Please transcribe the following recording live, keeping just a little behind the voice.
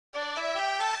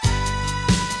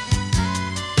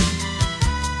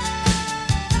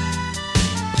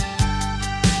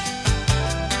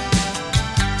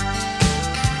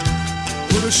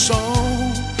a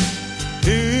song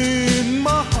in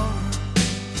my heart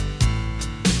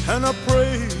and a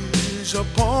praise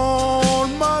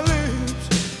upon my lips.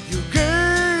 You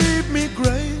gave me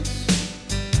grace,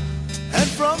 and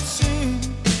from sin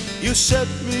you set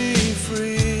me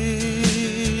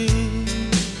free.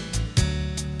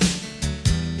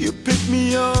 You picked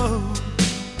me up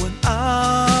when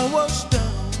I was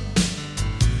down.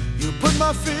 You put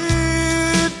my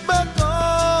feet back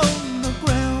on the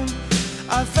ground.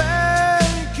 I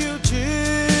thank you,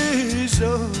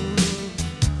 Jesus,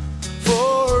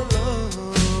 for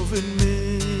loving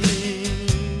me.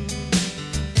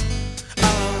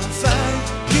 I thank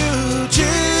you,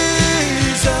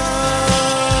 Jesus,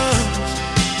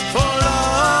 for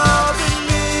loving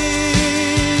me.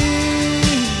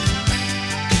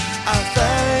 I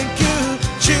thank you,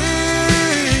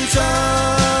 Jesus,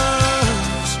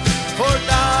 for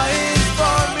dying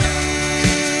for me.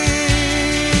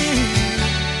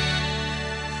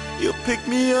 You picked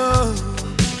me up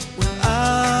when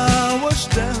I was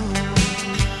down.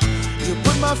 You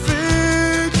put my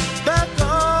feet back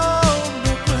on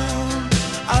the ground.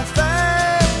 I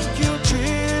thank you,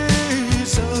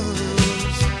 Jesus,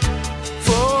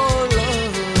 for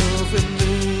loving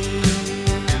me.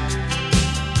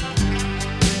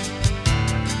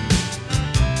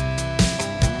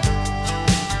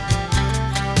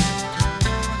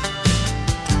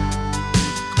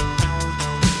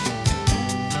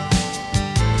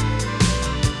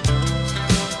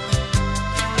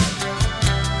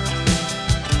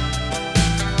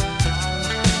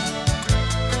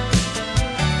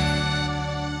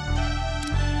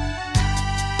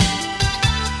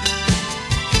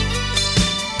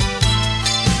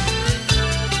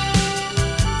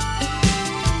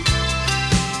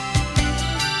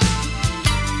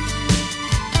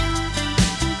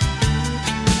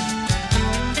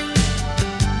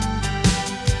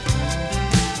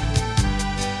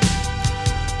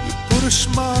 Put a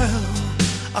smile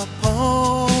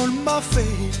upon my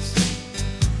face,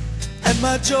 and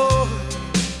my joy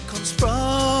comes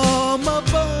from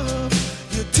above.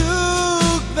 You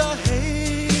took the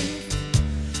hate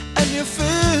and you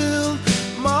filled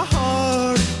my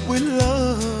heart with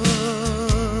love.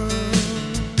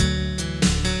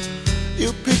 You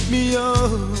picked me up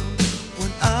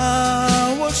when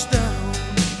I was down.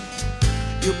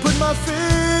 You put my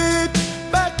feet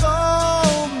back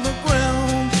on the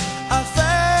ground. I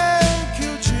thank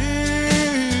you,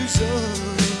 Jesus,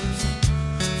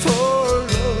 for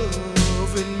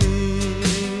loving me.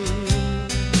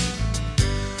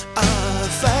 I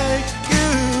thank you,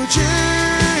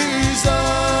 Jesus,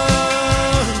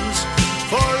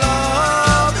 for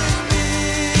loving me.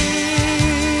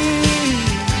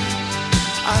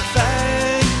 I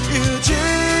thank you,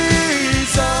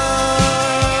 Jesus,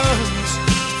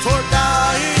 for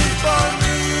dying for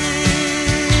me.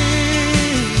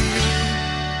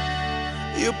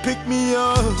 You picked me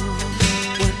up